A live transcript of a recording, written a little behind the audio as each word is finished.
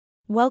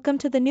Welcome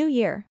to the new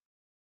year.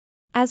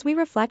 As we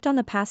reflect on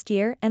the past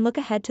year and look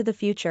ahead to the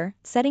future,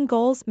 setting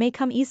goals may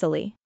come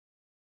easily.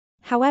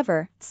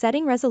 However,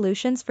 setting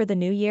resolutions for the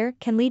new year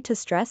can lead to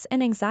stress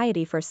and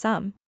anxiety for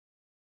some.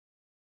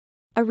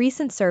 A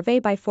recent survey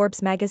by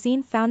Forbes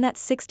magazine found that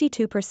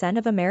 62%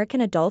 of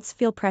American adults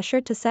feel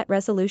pressured to set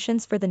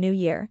resolutions for the new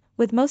year,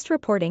 with most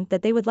reporting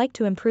that they would like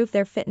to improve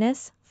their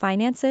fitness,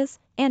 finances,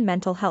 and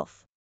mental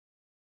health.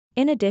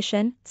 In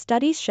addition,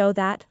 studies show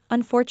that,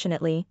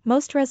 unfortunately,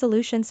 most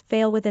resolutions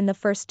fail within the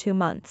first 2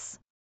 months.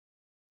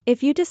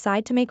 If you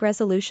decide to make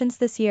resolutions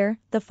this year,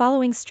 the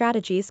following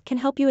strategies can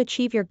help you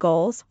achieve your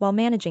goals while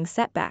managing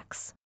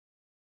setbacks.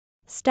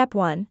 Step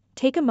 1.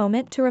 Take a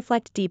moment to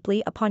reflect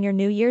deeply upon your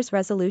New Year's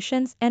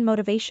resolutions and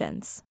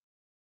motivations.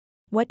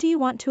 What do you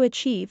want to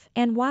achieve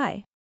and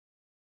why?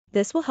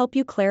 This will help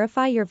you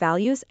clarify your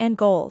values and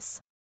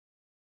goals.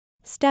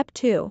 Step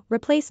 2.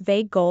 Replace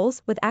vague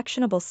goals with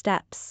actionable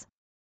steps.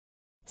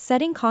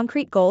 Setting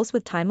concrete goals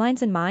with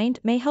timelines in mind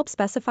may help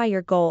specify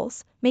your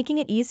goals, making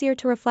it easier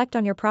to reflect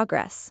on your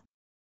progress.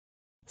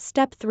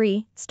 Step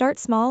 3. Start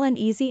small and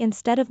easy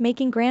instead of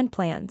making grand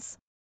plans.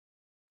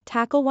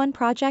 Tackle one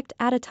project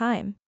at a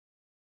time.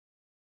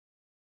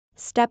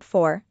 Step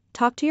 4.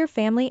 Talk to your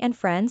family and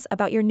friends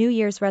about your New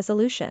Year's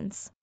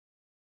resolutions.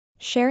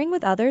 Sharing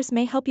with others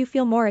may help you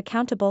feel more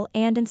accountable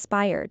and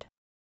inspired.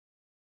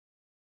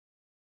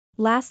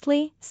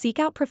 Lastly, seek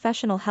out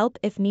professional help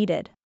if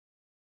needed.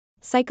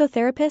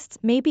 Psychotherapists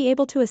may be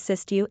able to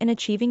assist you in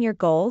achieving your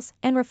goals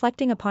and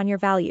reflecting upon your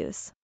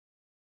values.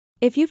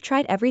 If you've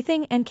tried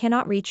everything and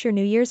cannot reach your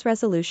New Year's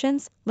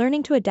resolutions,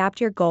 learning to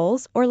adapt your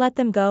goals or let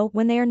them go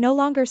when they are no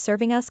longer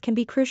serving us can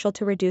be crucial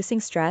to reducing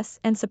stress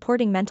and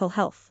supporting mental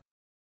health.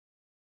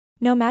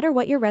 No matter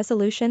what your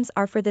resolutions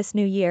are for this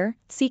new year,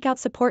 seek out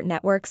support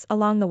networks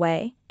along the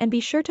way, and be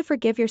sure to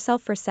forgive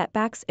yourself for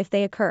setbacks if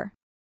they occur.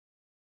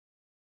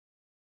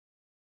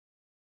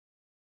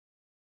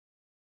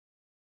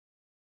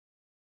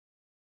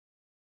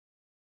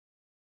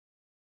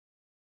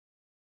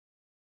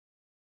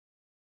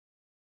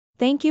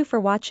 Thank you for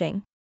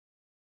watching.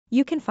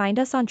 You can find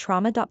us on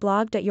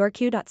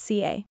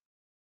trauma.blog.yourq.ca.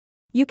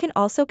 You can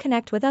also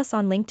connect with us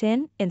on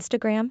LinkedIn,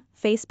 Instagram,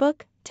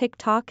 Facebook,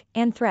 TikTok,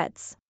 and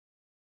Threads.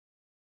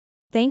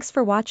 Thanks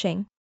for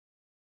watching.